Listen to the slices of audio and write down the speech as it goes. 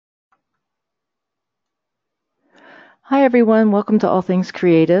Hi, everyone. Welcome to All Things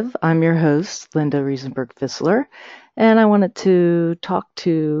Creative. I'm your host, Linda Riesenberg-Fissler, and I wanted to talk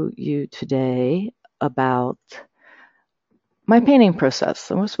to you today about my painting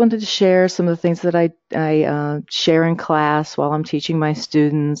process. I just wanted to share some of the things that I share in class while I'm teaching my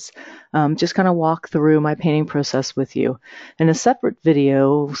students, just kind of walk through my painting process with you. In a separate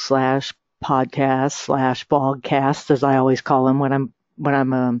video slash podcast slash blogcast, as I always call them when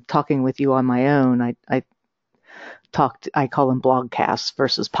I'm talking with you on my own, I call them blogcasts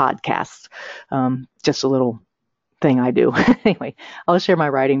versus podcasts. Just a little thing I do. Anyway, I'll share my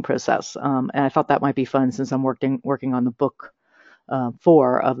writing process. And I thought that might be fun since I'm working on the book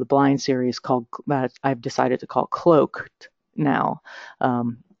 4 of the Blind series called that I've decided to call Cloaked now.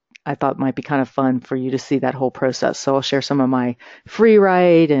 Um, I thought it might be kind of fun for you to see that whole process. So I'll share some of my free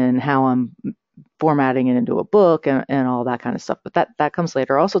write and how I'm formatting it into a book and all that kind of stuff. But that comes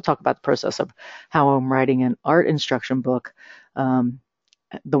later. I'll also talk about the process of how I'm writing an art instruction book, um,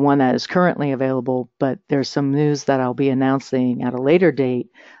 the one that is currently available, but there's some news that I'll be announcing at a later date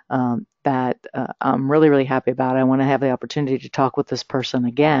that I'm really, really happy about. I want to have the opportunity to talk with this person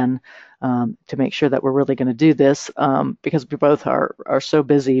again to make sure that we're really going to do this because we both are so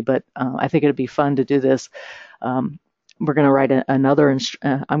busy, but I think it'd be fun to do this. Um, we're going to write I'm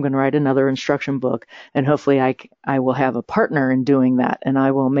going to write another instruction book, and hopefully I will have a partner in doing that, and I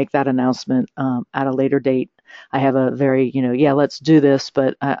will make that announcement at a later date. I have a very, yeah, let's do this,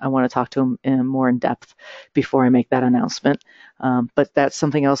 but I want to talk to him more in depth before I make that announcement. But that's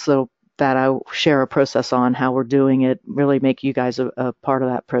something else that I share a process on how we're doing it, really make you guys a part of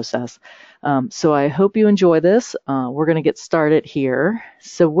that process. So I hope you enjoy this. We're going to get started here.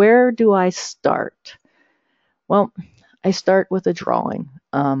 So where do I start? Well, I start with a drawing.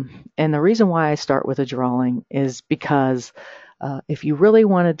 And the reason why I start with a drawing is because if you really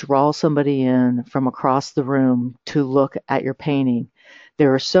want to draw somebody in from across the room to look at your painting,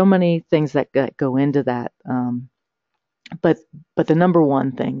 there are so many things that go into that. But the number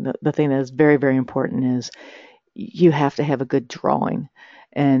one thing, the thing that is very, very important is you have to have a good drawing,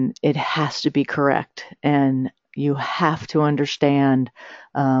 and it has to be correct, and you have to understand,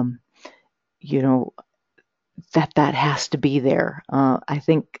 um, you know, that has to be there. I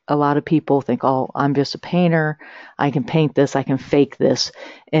think a lot of people think, oh, I'm just a painter. I can paint this. I can fake this.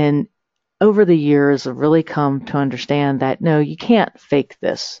 And over the years, I've really come to understand that no, you can't fake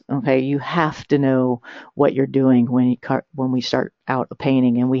this. Okay, you have to know what you're doing when we start out a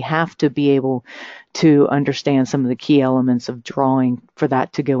painting, and we have to be able to understand some of the key elements of drawing for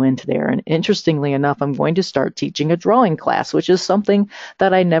that to go into there. And interestingly enough, I'm going to start teaching a drawing class, which is something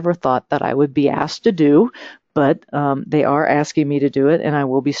that I never thought that I would be asked to do, but they are asking me to do it, and I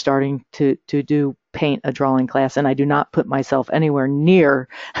will be starting to do paint a drawing class. And I do not put myself anywhere near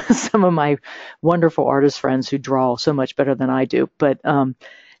some of my wonderful artist friends who draw so much better than I do. But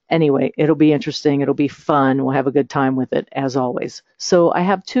anyway, it'll be interesting. It'll be fun. We'll have a good time with it, as always. So I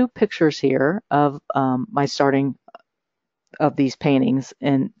have two pictures here of my starting of these paintings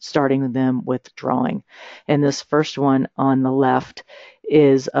and starting them with drawing. And this first one on the left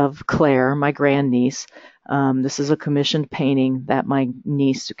is of Claire, my grandniece. This is a commissioned painting that my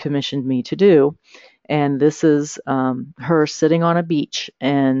niece commissioned me to do. And this is her sitting on a beach,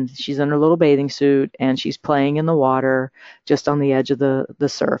 and she's in her little bathing suit, and she's playing in the water just on the edge of the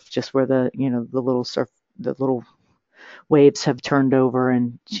surf, just where the little waves have turned over,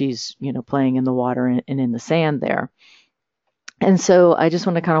 and she's, playing in the water and in the sand there. And so I just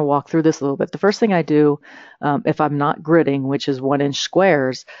want to kind of walk through this a little bit. The first thing I do, if I'm not gridding, which is 1-inch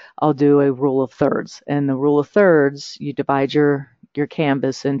squares, I'll do a rule of thirds. And the rule of thirds, you divide your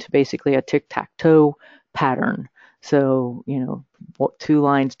canvas into basically a tic-tac-toe pattern. So, 2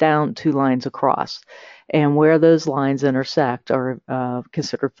 lines down, 2 lines across. And where those lines intersect are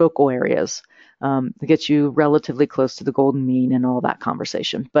considered focal areas. It gets you relatively close to the golden mean and all that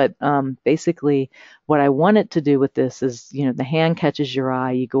conversation. But basically, what I want it to do with this is, the hand catches your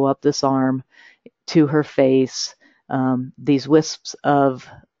eye, you go up this arm to her face, these wisps of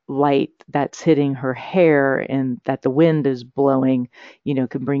light that's hitting her hair and that the wind is blowing,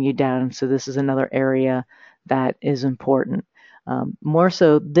 can bring you down. So this is another area that is important. More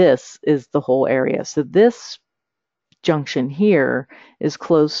so, this is the whole area. So this junction here is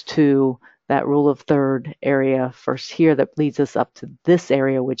close to that rule of third area first here that leads us up to this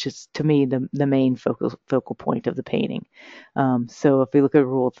area, which is to me the main focal point of the painting. So if we look at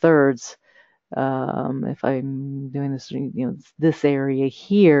rule of thirds, if I'm doing this, this area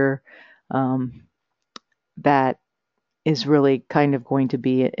here, that is really kind of going to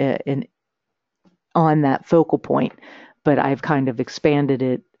be on that focal point, but I've kind of expanded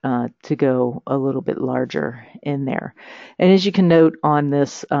it to go a little bit larger in there. And as you can note on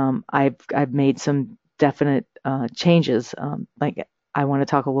this, I've made some definite changes. Like I want to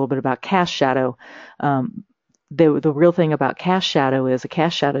talk a little bit about cast shadow. The real thing about cast shadow is a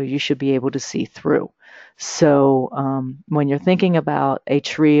cast shadow you should be able to see through. So when you're thinking about a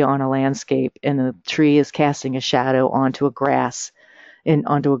tree on a landscape and the tree is casting a shadow onto a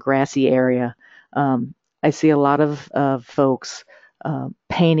onto a grassy area, I see a lot of folks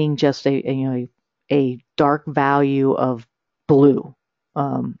painting just a dark value of blue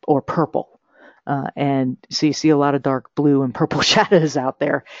or purple. And so you see a lot of dark blue and purple shadows out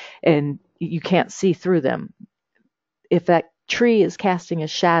there, and you can't see through them. If that tree is casting a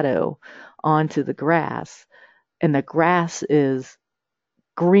shadow onto the grass and the grass is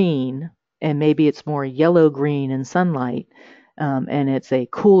green and maybe it's more yellow green in sunlight, and it's a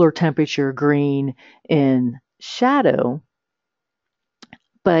cooler temperature green in shadow,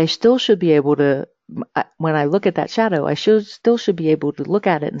 but I still should be able to, when I look at that shadow, I still should be able to look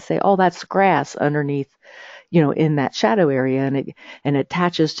at it and say, oh, that's grass underneath, in that shadow area, and it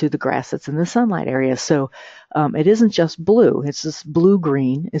attaches to the grass that's in the sunlight area. So it isn't just blue; it's this blue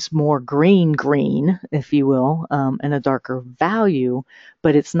green. It's more green, if you will, and a darker value,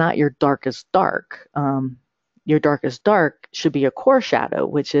 but it's not your darkest dark. Your darkest dark should be a core shadow,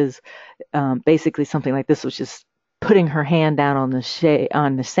 which is basically something like this, which is putting her hand down on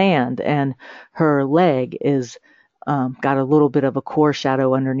the sand, and her leg is got a little bit of a core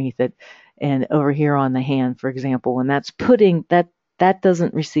shadow underneath it. And over here on the hand, for example, and that's putting that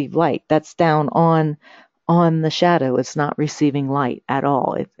doesn't receive light. That's down on the shadow. It's not receiving light at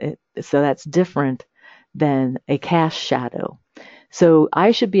all. So that's different than a cast shadow. So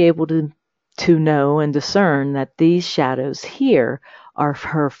I should be able to know and discern that these shadows here are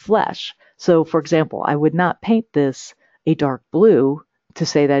her flesh. So, for example, I would not paint this a dark blue to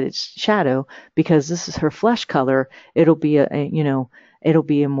say that it's shadow, because this is her flesh color. It'll be it'll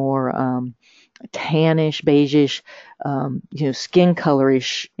be a more tannish, beigeish, skin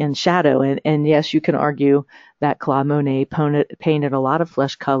colorish in shadow. And yes, you can argue that Claude Monet painted a lot of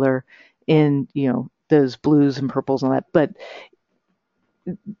flesh color in, those blues and purples and that, but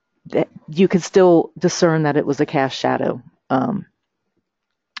you could still discern that it was a cast shadow.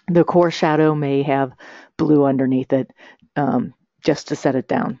 The core shadow may have blue underneath it, just to set it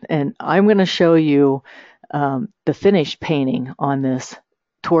down. And I'm going to show you the finished painting on this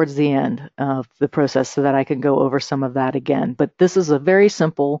towards the end of the process so that I can go over some of that again. But this is a very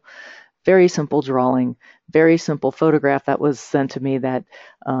simple drawing, very simple photograph that was sent to me that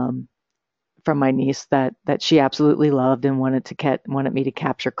from my niece that she absolutely loved and wanted me to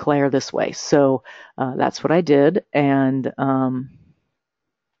capture Claire this way. So that's what I did. And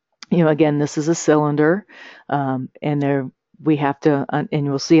again, this is a cylinder, and we have to, and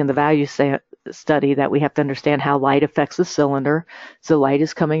you'll see in the value study that we have to understand how light affects the cylinder. So light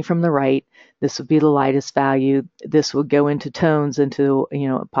is coming from the right. This would be the lightest value. This would go into tones into,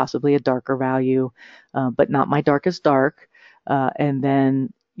 possibly a darker value, but not my darkest dark. And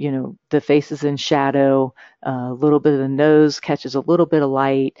then, the face is in shadow, a little bit of the nose catches a little bit of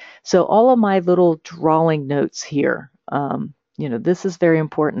light. So all of my little drawing notes here, this is very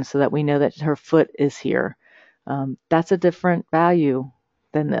important so that we know that her foot is here. That's a different value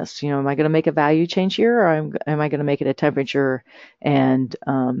than this. Am I going to make a value change here, or am I going to make it a temperature and,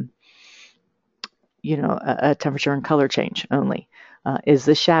 a temperature and color change only? Is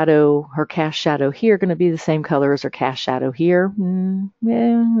the shadow, her cast shadow here, going to be the same color as her cast shadow here?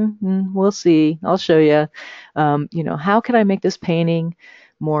 We'll see. I'll show you. How can I make this painting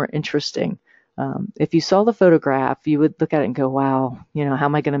more interesting? If you saw the photograph, you would look at it and go, wow, how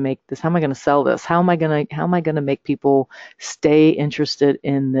am I going to make this? How am I going to sell this? How am I going to make people stay interested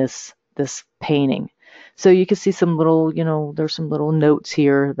in this painting? So you can see some little, there's some little notes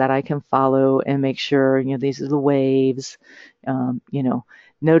here that I can follow and make sure, these are the waves.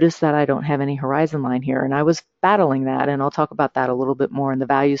 Notice that I don't have any horizon line here, and I was battling that, and I'll talk about that a little bit more in the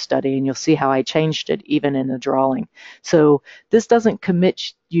value study, and you'll see how I changed it even in the drawing. So this doesn't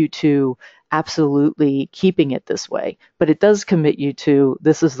commit you to absolutely keeping it this way, but it does commit you to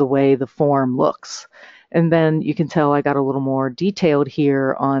this is the way the form looks. And then you can tell I got a little more detailed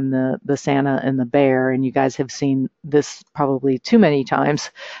here on the Santa and the bear, and you guys have seen this probably too many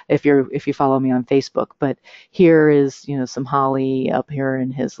times if you follow me on Facebook. But here is some holly up here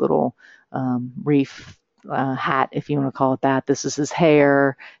in his little reef hat, if you want to call it that. This is his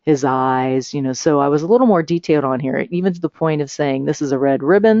hair, his eyes, so I was a little more detailed on here, even to the point of saying this is a red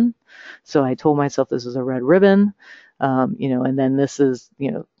ribbon. So I told myself this is a red ribbon, and then this is,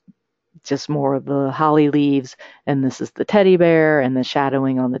 just more of the holly leaves, and this is the teddy bear and the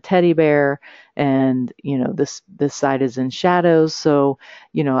shadowing on the teddy bear, and this side is in shadows. So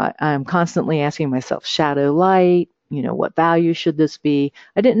I'm constantly asking myself, shadow light, what value should this be?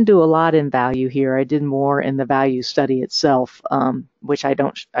 I didn't do a lot in value here. I did more in the value study itself, which I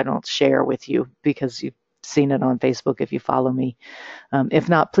don't share with you because you've seen it on Facebook if you follow me. If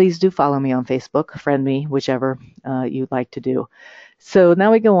not, please do follow me on Facebook, friend me, whichever you'd like to do. So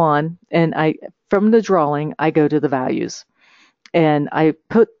now we go on, and from the drawing, I go to the values. And I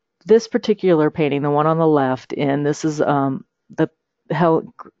put this particular painting, the one on the left, in. This is the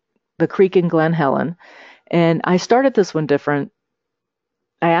creek in Glen Helen. And I started this one different.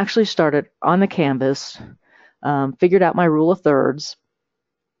 I actually started on the canvas, figured out my rule of thirds,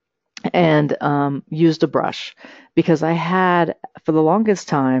 and used a brush because for the longest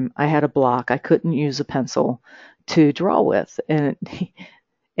time, I had a block. I couldn't use a pencil to draw with. And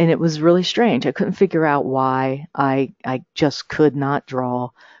it was really strange. I couldn't figure out why I just could not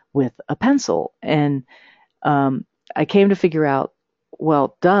draw with a pencil. And I came to figure out,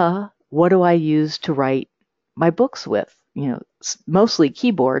 well, what do I use to write my books with? Mostly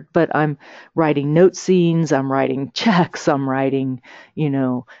keyboard, but I'm writing note scenes, I'm writing checks, I'm writing,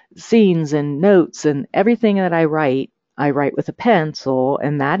 scenes and notes, and everything that I write with a pencil,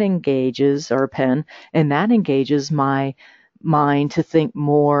 and that engages, or a pen, and that engages my mind to think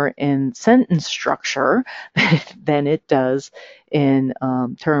more in sentence structure than it does in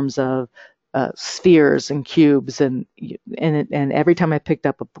terms of spheres and cubes, and every time I picked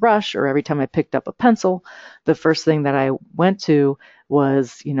up a brush or every time I picked up a pencil, the first thing that I went to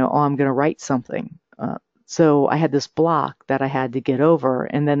was, I'm going to write something. So I had this block that I had to get over,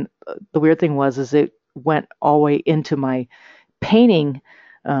 and then the weird thing is it went all the way into my painting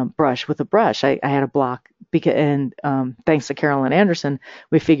brush with a brush. I had a block and thanks to Carolyn Anderson,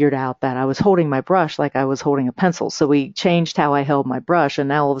 we figured out that I was holding my brush like I was holding a pencil. So we changed how I held my brush, and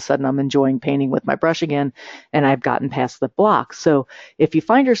now all of a sudden I'm enjoying painting with my brush again, and I've gotten past the block. So if you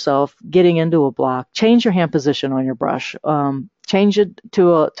find yourself getting into a block, change your hand position on your brush. Change it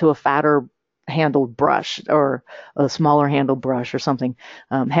to a fatter handled brush or a smaller handled brush or something.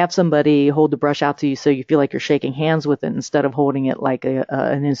 Have somebody hold the brush out to you so you feel like you're shaking hands with it instead of holding it like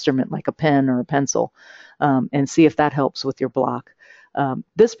an instrument, like a pen or a pencil, and see if that helps with your block.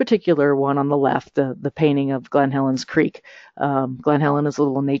 This particular one on the left, the painting of Glen Helen's Creek. Glen Helen is a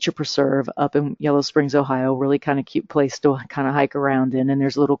little nature preserve up in Yellow Springs, Ohio. Really kind of cute place to kind of hike around in. And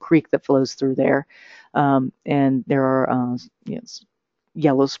there's a little creek that flows through there. And there are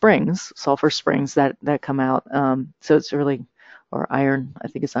Yellow Springs, sulfur springs that come out. So it's really, or iron, I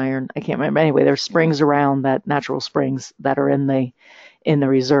think it's iron. I can't remember. Anyway, there's springs around that, natural springs that are in the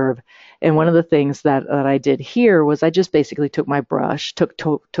reserve. And one of the things that I did here was I just basically took my brush,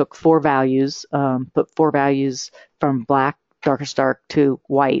 took four values, put four values from black, darkest dark, to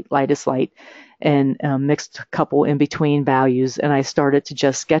white, lightest light, and mixed a couple in between values. And I started to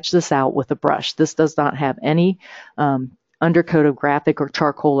just sketch this out with a brush. This does not have any undercoat of graphic or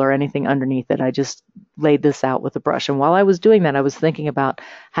charcoal or anything underneath it. I just laid this out with a brush. And while I was doing that, I was thinking about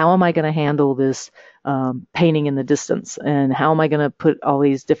how am I going to handle this painting in the distance, and how am I going to put all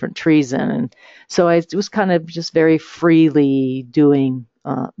these different trees in. And so I was kind of just very freely doing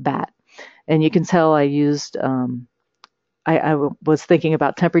that. And you can tell I used, I was thinking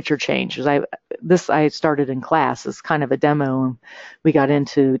about temperature changes. I started in class as kind of a demo, and we got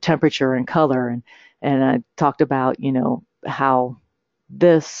into temperature and color, and I talked about, how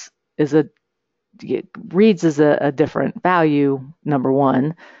this reads as a different value, number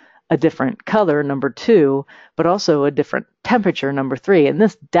one, a different color, number two, but also a different temperature, number three. And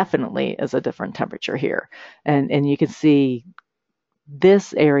this definitely is a different temperature here. And you can see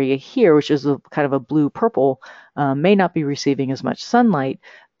this area here, which is kind of a blue-purple, may not be receiving as much sunlight,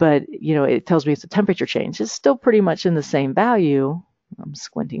 but, it tells me it's a temperature change. It's still pretty much in the same value. I'm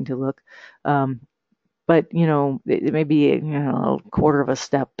squinting to look. But, it may be a quarter of a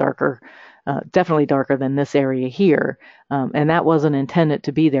step darker, definitely darker than this area here. And that wasn't intended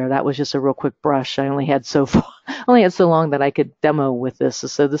to be there. That was just a real quick brush. I only had so long that I could demo with this.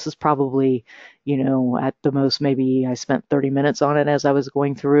 So this is probably, at the most, maybe I spent 30 minutes on it as I was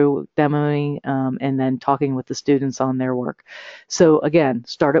going through demoing, and then talking with the students on their work. So again,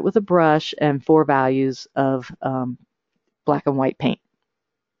 started with a brush and four values of black and white paint,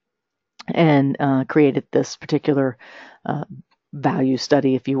 and created this particular value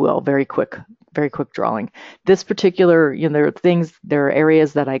study, if you will. Very quick drawing. This particular, there are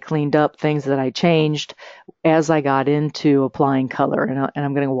areas that I cleaned up, things that I changed as I got into applying color. And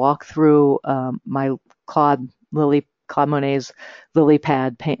I'm going to walk through my Claude Lily Claude Monet's Lily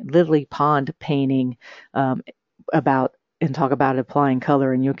Pond painting about and talk about applying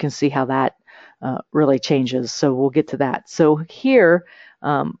color, and you can see how that really changes. So we'll get to that. So here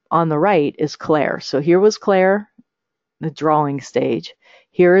on the right is Claire. So here was Claire, the drawing stage.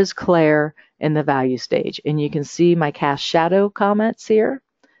 Here is Claire in the value stage. And you can see my cast shadow comments here.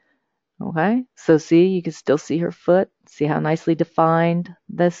 Okay, so see, you can still see her foot. See how nicely defined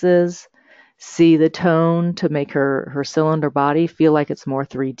this is. See the tone to make her cylinder body feel like it's more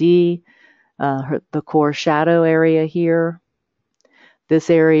 3D. The core shadow area here. This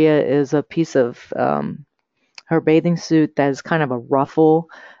area is a piece of her bathing suit that is kind of a ruffle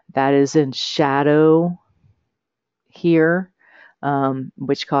that is in shadow here,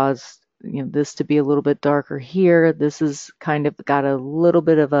 which caused this to be a little bit darker here. This is kind of got a little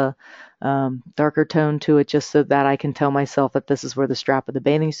bit of a darker tone to it, just so that I can tell myself that this is where the strap of the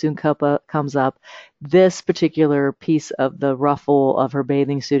bathing suit comes up. This particular piece of the ruffle of her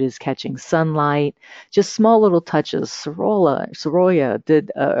bathing suit is catching sunlight. Just small little touches. Sorolla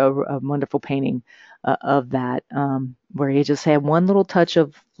did a wonderful painting of that, where he just had one little touch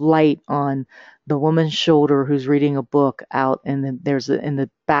of light on the woman's shoulder who's reading a book out, and then in the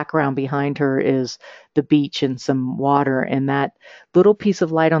background behind her is the beach and some water, and that little piece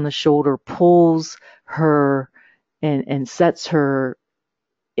of light on the shoulder pulls her and sets her.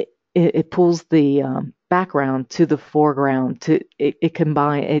 It pulls the background to the foreground.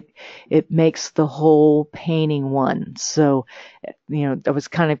 It makes the whole painting one. So, I was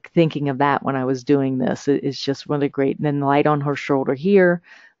kind of thinking of that when I was doing this. It's just really great. And then light on her shoulder here,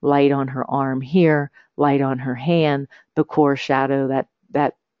 light on her arm here, light on her hand, the core shadow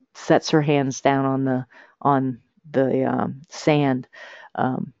that sets her hands down on the sand,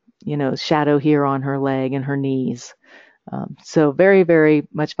 shadow here on her leg and her knees. So very, very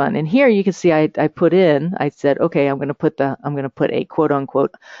much fun. And here you can see I said, okay, I'm going to put a quote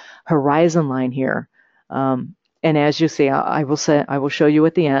unquote horizon line here. And as you see, I will show you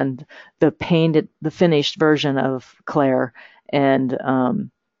at the end the finished version of Claire, and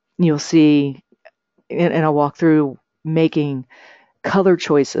you'll see, and I'll walk through making color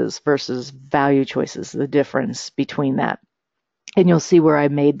choices versus value choices, the difference between that. And you'll see where I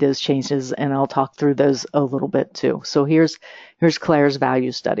made those changes, and I'll talk through those a little bit too. So here's Claire's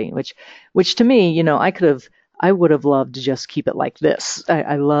value study, which to me, I would have loved to just keep it like this.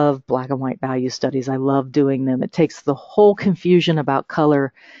 I love black and white value studies. I love doing them. It takes the whole confusion about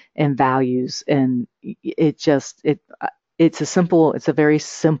color and values, and it's a very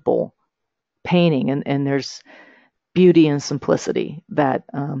simple painting, and there's beauty and simplicity that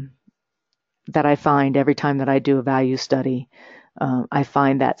I find every time that I do a value study. I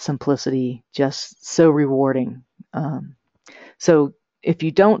find that simplicity just so rewarding. So if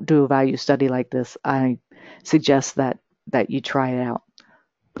you don't do a value study like this, I suggest that you try it out.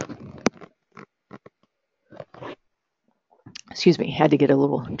 Excuse me, had to get a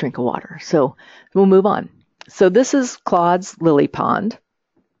little drink of water. So we'll move on. So this is Claude's Lily Pond.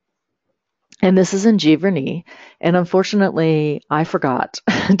 And this is in Giverny. And unfortunately, I forgot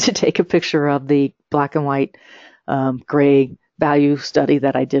to take a picture of the black and white gray value study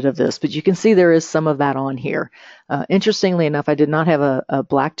that I did of this, but you can see there is some of that on here. Interestingly enough, I did not have a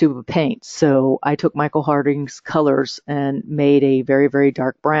black tube of paint, so I took Michael Harding's colors and made a very, very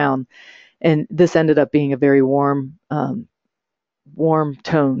dark brown, and this ended up being a very warm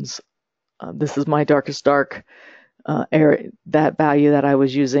tones. This is my darkest dark area, that value that I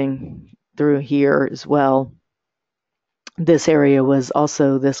was using through here as well. This area was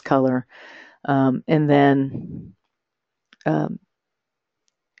also this color, and then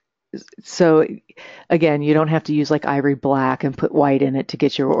so again, you don't have to use like ivory black and put white in it to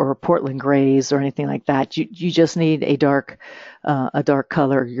get or Portland grays or anything like that. You just need a dark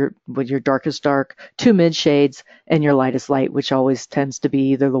color, your darkest dark, two mid shades, and your lightest light, which always tends to be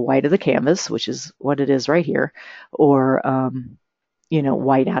either the white of the canvas, which is what it is right here, or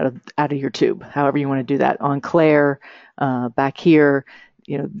white out of your tube, however you want to do that. On Claire, back here,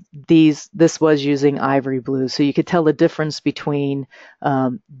 this was using ivory blue, so you could tell the difference between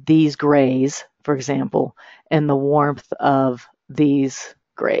these grays, for example, and the warmth of these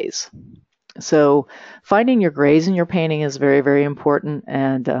grays. So finding your grays in your painting is very, very important,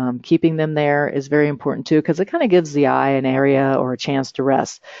 and keeping them there is very important too, because it kind of gives the eye an area or a chance to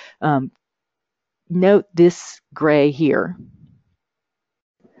rest. Note this gray here.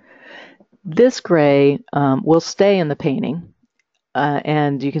 This gray will stay in the painting.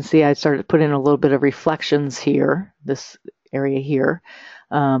 And you can see I started putting a little bit of reflections here, this area here,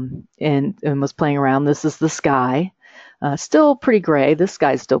 and was playing around. This is the sky. Still pretty gray. This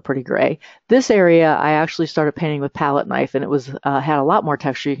guy's still pretty gray. This area I actually started painting with palette knife, and it was had a lot more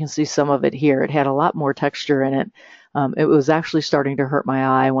texture. You can see some of it here. It had a lot more texture in it. It was actually starting to hurt my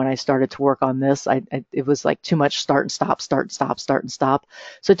eye when I started to work on this. It was like too much start and stop, start and stop, start and stop.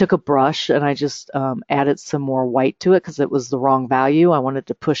 So I took a brush and I just added some more white to it because it was the wrong value. I wanted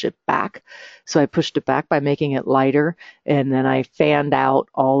to push it back. So I pushed it back by making it lighter, and then I fanned out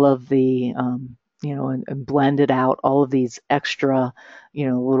all of the and blended out all of these extra,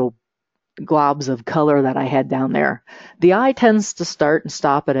 little globs of color that I had down there. The eye tends to start and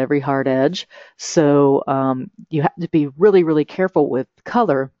stop at every hard edge, so you have to be really, really careful with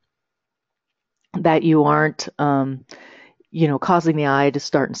color that you aren't causing the eye to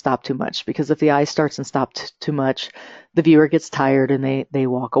start and stop too much, because if the eye starts and stops too much, the viewer gets tired and they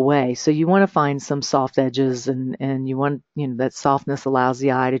walk away. So you want to find some soft edges, and you want, that softness allows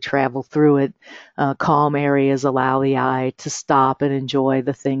the eye to travel through it. Calm areas allow the eye to stop and enjoy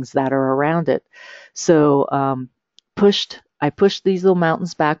the things that are around it. So I pushed these little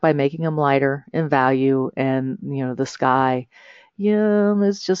mountains back by making them lighter in value, and the sky,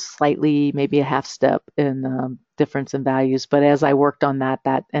 is just slightly, maybe a half step in difference in values. But as I worked on that,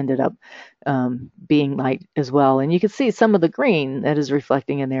 that ended up being light as well. And you can see some of the green that is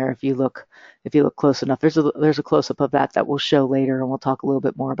reflecting in there if you look close enough. There's a close up of that we'll show later, and we'll talk a little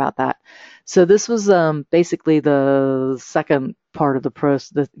bit more about that. So this was basically the second part of the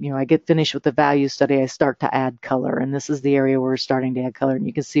process. I get finished with the value study, I start to add color, and this is the area where we're starting to add color. And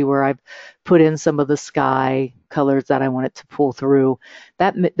you can see where I've put in some of the sky colors that I wanted to pull through.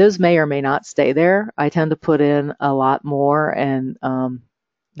 Those may or may not stay there. I tend to put in a lot more, and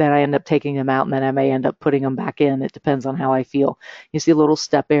then I end up taking them out, and then I may end up putting them back in. It depends on how I feel. You see a little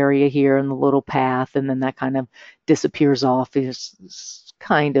step area here and the little path, and then that kind of disappears off. It's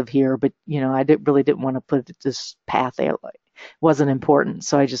kind of here, but I really didn't want to put this path there. It wasn't important,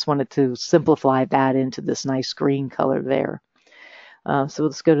 so I just wanted to simplify that into this nice green color there. So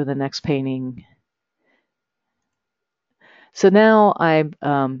let's go to the next painting. So now I've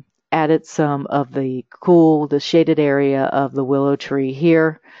added some of the shaded area of the willow tree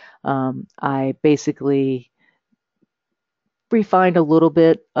here. I basically refined a little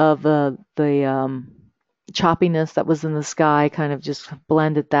bit of the choppiness that was in the sky, kind of just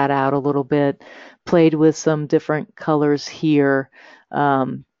blended that out a little bit, played with some different colors here,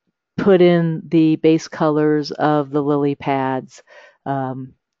 put in the base colors of the lily pads.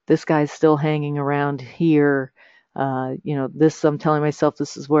 This guy's still hanging around here. This, I'm telling myself,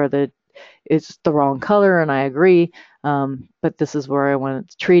 this is where it's the wrong color, and I agree. But this is where I want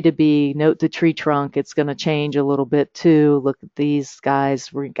the tree to be. Note the tree trunk. It's going to change a little bit too. Look at these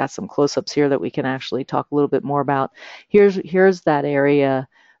guys. We got some close-ups here that we can actually talk a little bit more about. Here's that area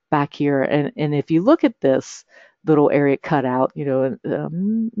back here, and if you look at this little area cut out,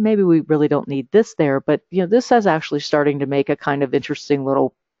 maybe we really don't need this there, but this is actually starting to make a kind of interesting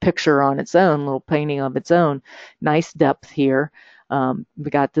little picture on its own, little painting of its own. Nice depth here. We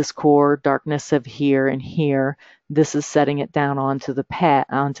got this core darkness of here and here. This is setting it down onto the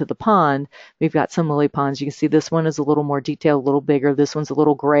pond. We've got some lily ponds. You can see this one is a little more detailed, a little bigger. This one's a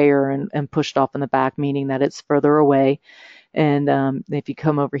little grayer and pushed off in the back, meaning that it's further away. And if you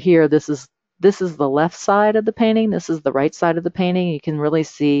come over here, this is the left side of the painting. This is the right side of the painting. You can really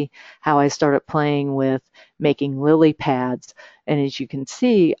see how I started playing with making lily pads. And as you can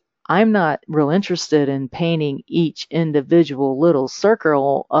see, I'm not real interested in painting each individual little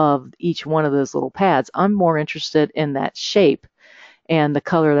circle of each one of those little pads. I'm more interested in that shape and the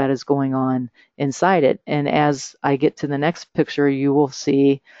color that is going on inside it. And as I get to the next picture, you will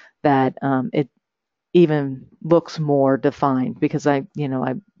see that it even looks more defined, because I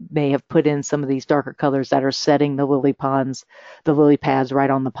may have put in some of these darker colors that are setting the lily pads right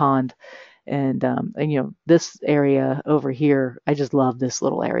on the pond. And this area over here, I just love this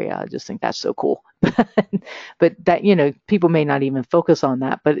little area. I just think that's so cool. But that, people may not even focus on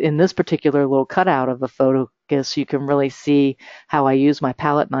that. But in this particular little cutout of a focus, you can really see how I use my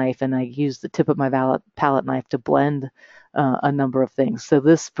palette knife, and I use the tip of my palette knife to blend a number of things. So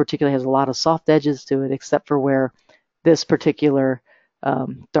this particularly has a lot of soft edges to it, except for where this particular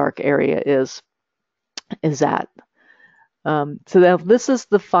dark area is at. So this is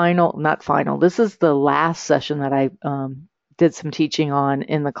the this is the last session that I did some teaching on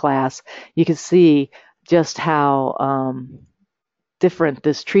in the class. You can see just how different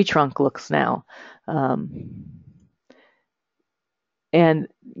this tree trunk looks now. And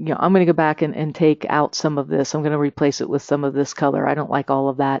I'm going to go back and take out some of this. I'm going to replace it with some of this color. I don't like all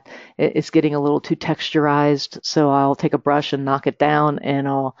of that. It's getting a little too texturized, so I'll take a brush and knock it down, and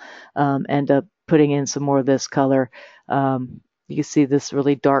I'll end up putting in some more of this color. You can see this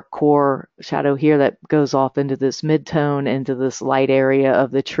really dark core shadow here that goes off into this mid-tone, into this light area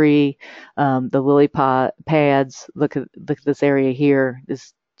of the tree. The lily pads, look at this area here.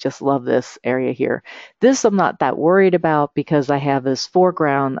 Just love this area here. This I'm not that worried about because I have this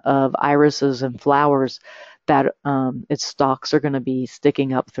foreground of irises and flowers that its stalks are going to be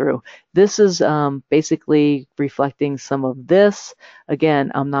sticking up through. This is basically reflecting some of this.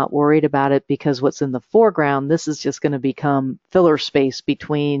 Again, I'm not worried about it because what's in the foreground, this is just going to become filler space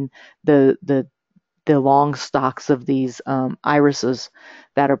between the long stalks of these irises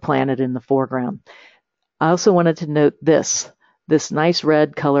that are planted in the foreground. I also wanted to note this nice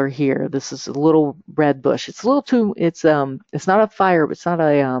red color here. This is a little red bush. It's a little too, it's not a fire, it's not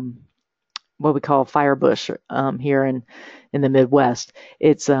a what we call a fire bush here in the Midwest.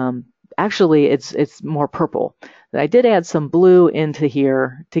 It's actually it's more purple. I did add some blue into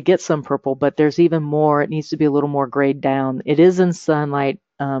here to get some purple, but there's even more. It needs to be a little more grayed down. It is in sunlight,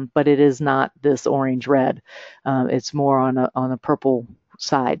 but it is not this orange red. It's more on a purple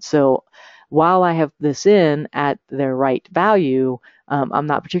side. So while I have this in at the right value, I'm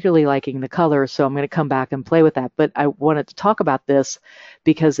not particularly liking the color, so I'm going to come back and play with that. But I wanted to talk about this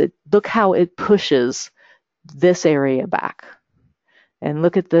because look how it pushes this area back. And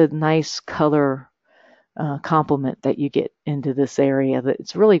look at the nice color complement that you get into this area.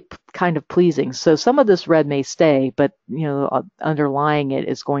 It's really kind of pleasing. So some of this red may stay, but underlying it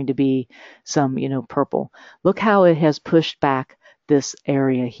is going to be some purple. Look how it has pushed back this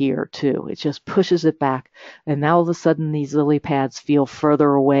area here too. It just pushes it back, and now all of a sudden these lily pads feel further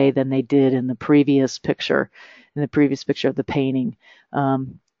away than they did in the previous picture of the painting.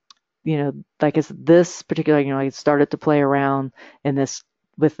 Like I said, this particular, I started to play around in this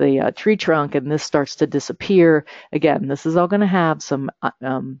with the tree trunk, and this starts to disappear. Again, this is all going to have some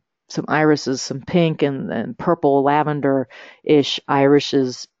irises, some pink and purple lavender-ish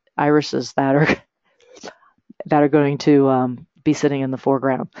irises that are going to be sitting in the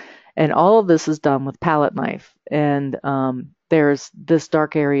foreground. And all of this is done with palette knife. And there's this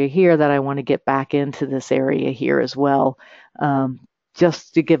dark area here that I want to get back into this area here as well,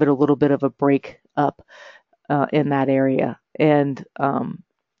 just to give it a little bit of a break up in that area. And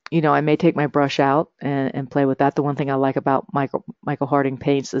I may take my brush out and play with that. The one thing I like about Michael Harding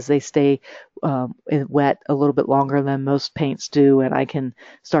paints is they stay wet a little bit longer than most paints do, and I can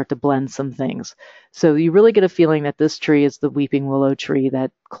start to blend some things. So you really get a feeling that this tree is the weeping willow tree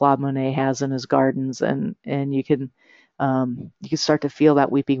that Claude Monet has in his gardens, and you can start to feel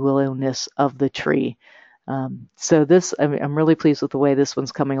that weeping willowness of the tree. So this, I'm really pleased with the way this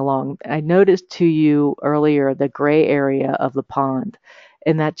one's coming along. I noticed to you earlier the gray area of the pond,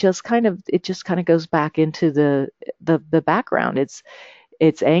 and that just kind of goes back into the background.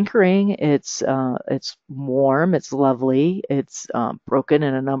 It's anchoring. It's warm. It's lovely. It's broken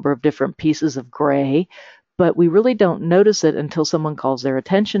in a number of different pieces of gray, but we really don't notice it until someone calls your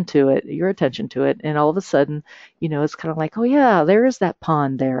attention to it, and all of a sudden, it's kind of like, oh yeah, there is that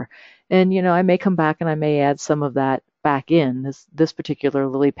pond there. And I may come back and I may add some of that back in. This particular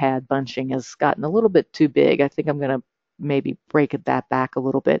lily pad bunching has gotten a little bit too big. I think I'm going to maybe break that back a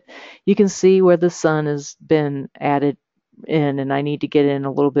little bit. You can see where the sun has been added in, and I need to get in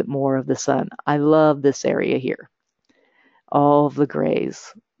a little bit more of the sun. I love this area here. All of the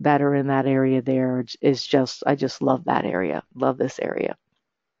grays that are in that area there I just love that area. Love this area.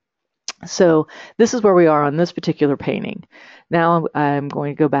 So this is where we are on this particular painting. Now I'm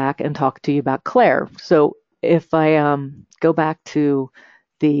going to go back and talk to you about Claire. So if I go back to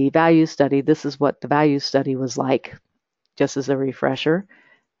the value study, this is what the value study was like, just as a refresher.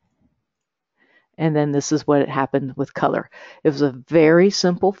 And then this is what happened with color. It was a very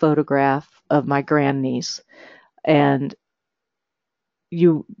simple photograph of my grandniece. And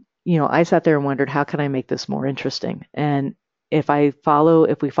I sat there and wondered, how can I make this more interesting? And if we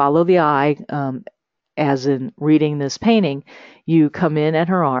follow the eye, as in reading this painting, you come in at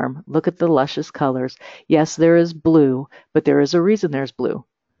her arm, look at the luscious colors. Yes, there is blue, but there is a reason there's blue.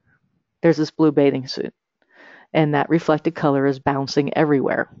 There's this blue bathing suit, and that reflected color is bouncing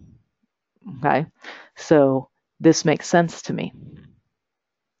everywhere. Okay, so this makes sense to me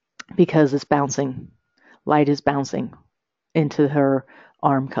because it's bouncing, light is bouncing into her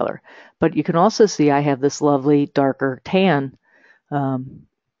arm color. But you can also see I have this lovely darker tan,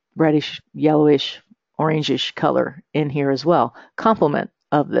 reddish, yellowish, orangish color in here as well. Complement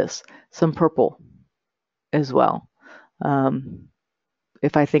of this, some purple as well.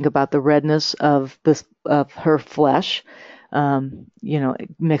 If I think about the redness of her flesh,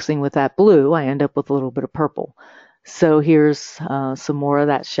 mixing with that blue, I end up with a little bit of purple. So here's some more of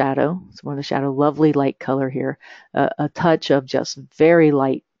that shadow, some more of the shadow, lovely light color here, a touch of just very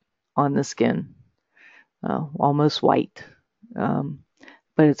light on the skin, almost white,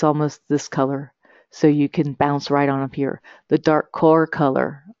 but it's almost this color. So you can bounce right on up here. The dark core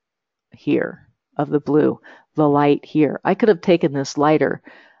color here of the blue, the light here. I could have taken this lighter,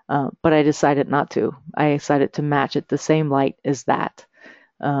 but I decided not to. I decided to match it the same light as that,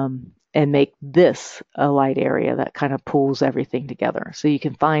 and make this a light area that kind of pulls everything together. So you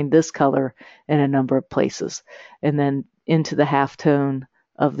can find this color in a number of places, and then into the half tone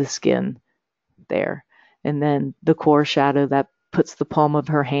of the skin there. And then the core shadow that puts the palm of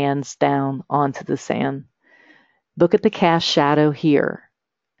her hands down onto the sand. Look at the cast shadow here.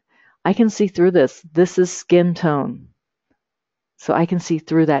 I can see through this. This is skin tone. So I can see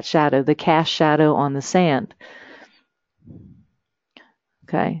through that shadow, the cast shadow on the sand.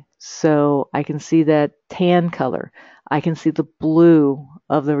 Okay, so I can see that tan color. I can see the blue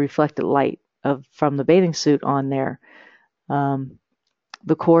of the reflected light from the bathing suit on there.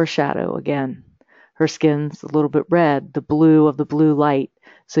 The core shadow again. Her skin's a little bit red, the blue of the blue light,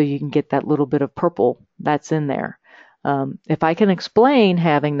 so you can get that little bit of purple that's in there. If I can explain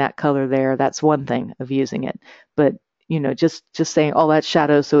having that color there, that's one thing of using it. But just saying, oh, that's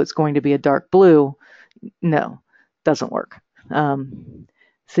shadow, so it's going to be a dark blue. No, doesn't work.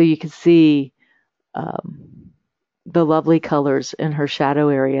 So you can see the lovely colors in her shadow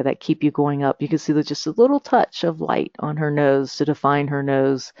area that keep you going up. You can see just a little touch of light on her nose to define her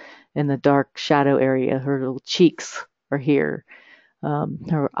nose in the dark shadow area. Her little cheeks are here,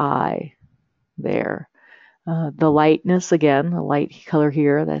 her eye there. The lightness again, the light color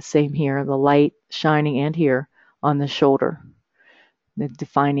here, that same here, the light shining and here on the shoulder,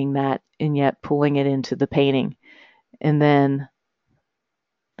 defining that and yet pulling it into the painting. And then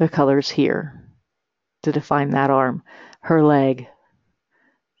the colors here to define that arm. Her leg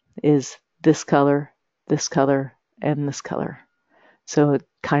is this color, and this color. So it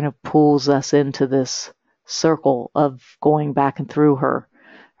kind of pulls us into this circle of going back and through her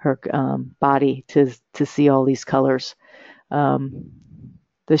body to see all these colors.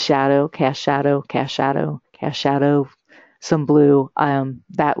 The shadow, cast shadow, cast shadow, cast shadow, some blue.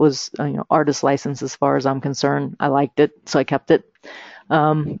 That was artist license as far as I'm concerned. I liked it, so I kept it.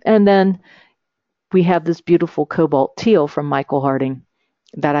 And then we have this beautiful cobalt teal from Michael Harding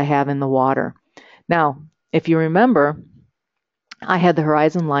that I have in the water. Now, if you remember, I had the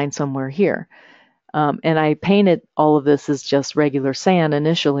horizon line somewhere here. And I painted all of this as just regular sand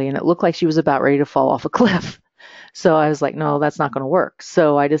initially, and it looked like she was about ready to fall off a cliff. So I was like, no, that's not going to work.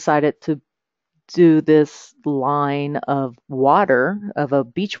 So I decided to do this line of water of a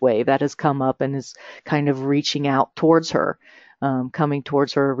beach wave that has come up and is kind of reaching out towards her, coming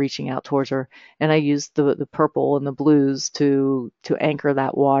towards her, reaching out towards her. And I used the purple and the blues to anchor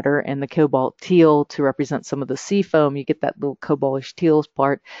that water, and the cobalt teal to represent some of the sea foam. You get that little cobaltish teal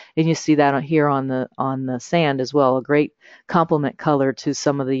part, and you see that here on the sand as well. A great complement color to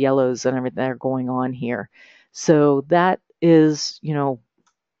some of the yellows and everything that are going on here. So that is,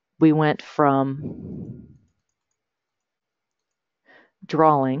 we went from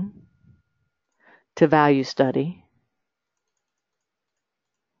drawing to value study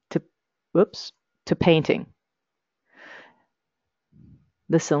to painting.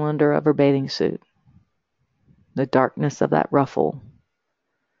 The cylinder of her bathing suit, the darkness of that ruffle.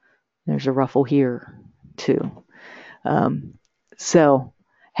 There's a ruffle here too. So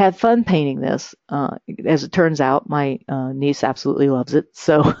had fun painting this. As it turns out, my niece absolutely loves it,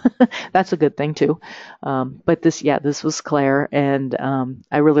 so that's a good thing too. But this was Claire, and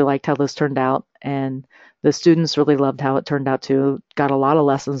I really liked how this turned out, and the students really loved how it turned out too. Got a lot of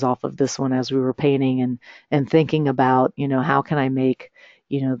lessons off of this one as we were painting and thinking about, how can I make,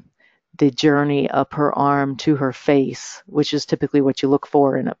 the journey up her arm to her face, which is typically what you look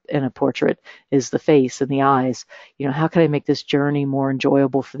for in a portrait, is the face and the eyes. How can I make this journey more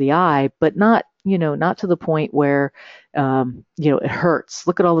enjoyable for the eye, but not to the point where it hurts.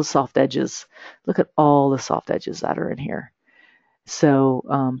 Look at all the soft edges. Look at all the soft edges that are in here.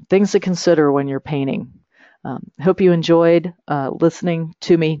 So things to consider when you're painting. Hope you enjoyed listening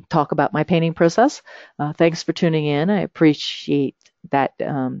to me talk about my painting process. Thanks for tuning in. I appreciate that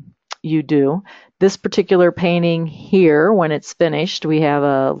you do. This particular painting here, when it's finished, we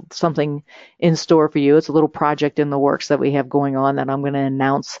have something in store for you. It's a little project in the works that we have going on that I'm going to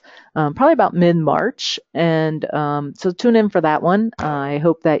announce probably about mid-March. And so tune in for that one. I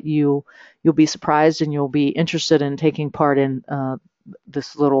hope that you'll be surprised and you'll be interested in taking part in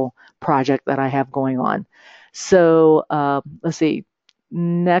this little project that I have going on. So let's see.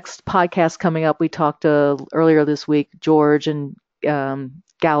 next podcast coming up, we talked earlier this week, George and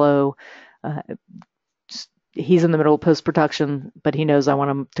Gallo. Uh, he's in the middle of post-production, but he knows I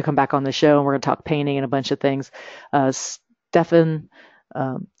want him to come back on the show, and we're going to talk painting and a bunch of things. Stefan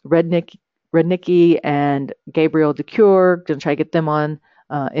Rednicki and Gabriel DeCure, going to try to get them on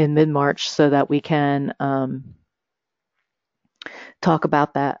in mid-March so that we can talk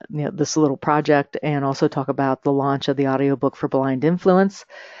about that, this little project, and also talk about the launch of the audiobook for Blind Influence.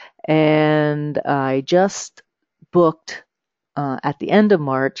 And I just booked at the end of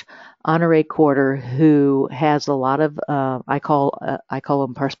March Honoré Corder, who has a lot of I call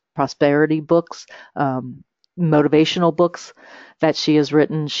them prosperity books, motivational books that she has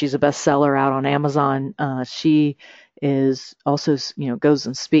written. She's a bestseller out on Amazon. She is also, goes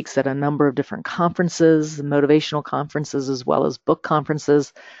and speaks at a number of different conferences, motivational conferences, as well as book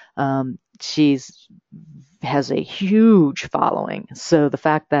conferences. She's has a huge following. So the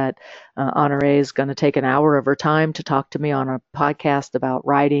fact that Honoré is going to take an hour of her time to talk to me on a podcast about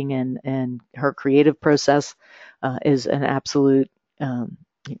writing and her creative process is an absolute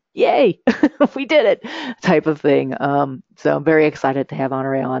yay, we did it type of thing. So I'm very excited to have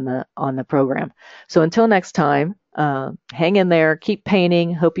Honoré on the program. So until next time, hang in there, keep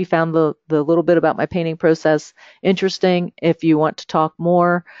painting. Hope you found the little bit about my painting process interesting. If you want to talk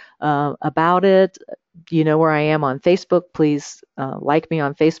more about it, you know where I am on Facebook. Please like me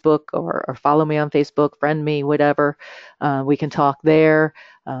on Facebook or follow me on Facebook, friend me, whatever. We can talk there.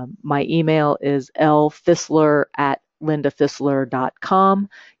 My email is lfissler@lindafissler.com.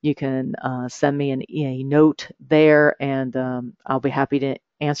 You can send me a note there, and I'll be happy to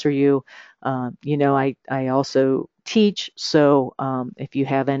answer you. I also teach, so if you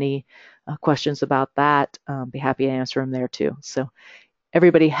have any questions about that, be happy to answer them there too. So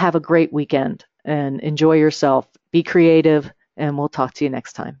everybody have a great weekend and enjoy yourself. Be creative, and we'll talk to you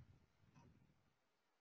next time.